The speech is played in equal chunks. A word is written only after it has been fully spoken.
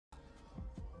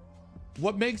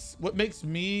what makes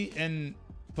me and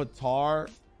Patar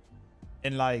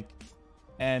and like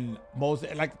and most,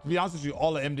 like, to be honest with you,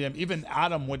 all of MDM, even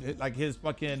Adam with like his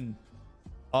fucking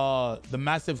the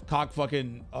massive cock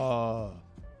fucking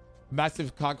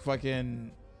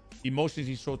emotions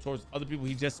he shows towards other people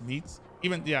he just meets.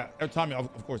 Even, yeah, Tommy,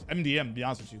 of course, MDM, to be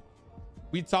honest with you,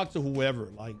 we talk to whoever,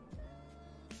 like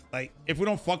if we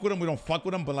don't fuck with him, we don't fuck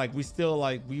with him, but like we still,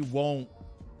 like, we won't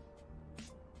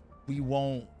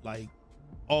like,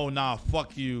 oh nah,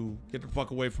 fuck you, get the fuck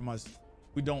away from us.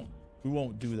 We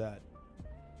won't do that.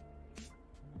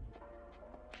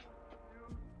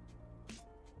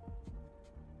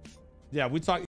 Yeah, we talk.